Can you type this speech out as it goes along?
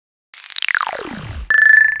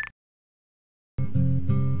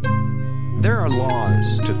There are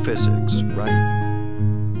laws to physics, right?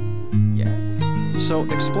 Yes. So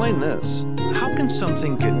explain this. How can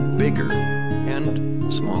something get bigger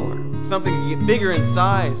and smaller? Something can get bigger in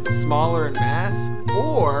size but smaller in mass,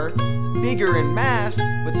 or bigger in mass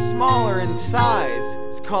but smaller in size.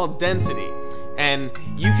 It's called density. And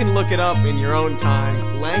you can look it up in your own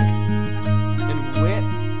time. Length and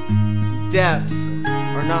width, depth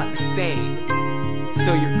are not the same.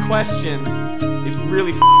 So your question is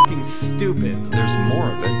really f***ing stupid. There's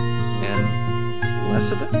more of it and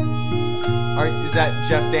less of it? Is that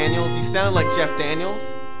Jeff Daniels? You sound like Jeff Daniels.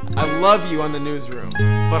 I love you on the newsroom,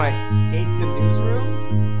 but I hate the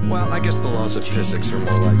newsroom? Well, I guess the laws of physics are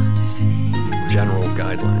more like general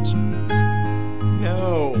guidelines.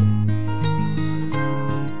 No.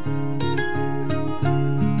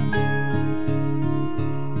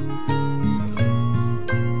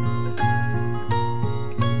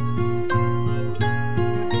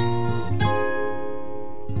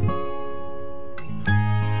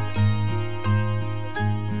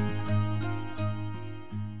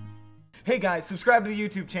 Hey guys, subscribe to the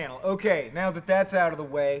YouTube channel. Okay, now that that's out of the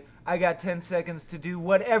way, I got 10 seconds to do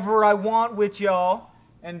whatever I want with y'all.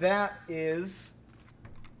 And that is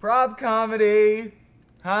prop comedy.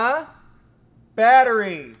 Huh?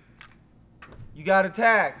 Battery. You got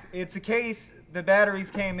attacked. It's a case the batteries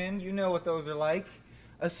came in. You know what those are like.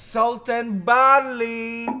 Assault and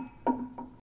bodily.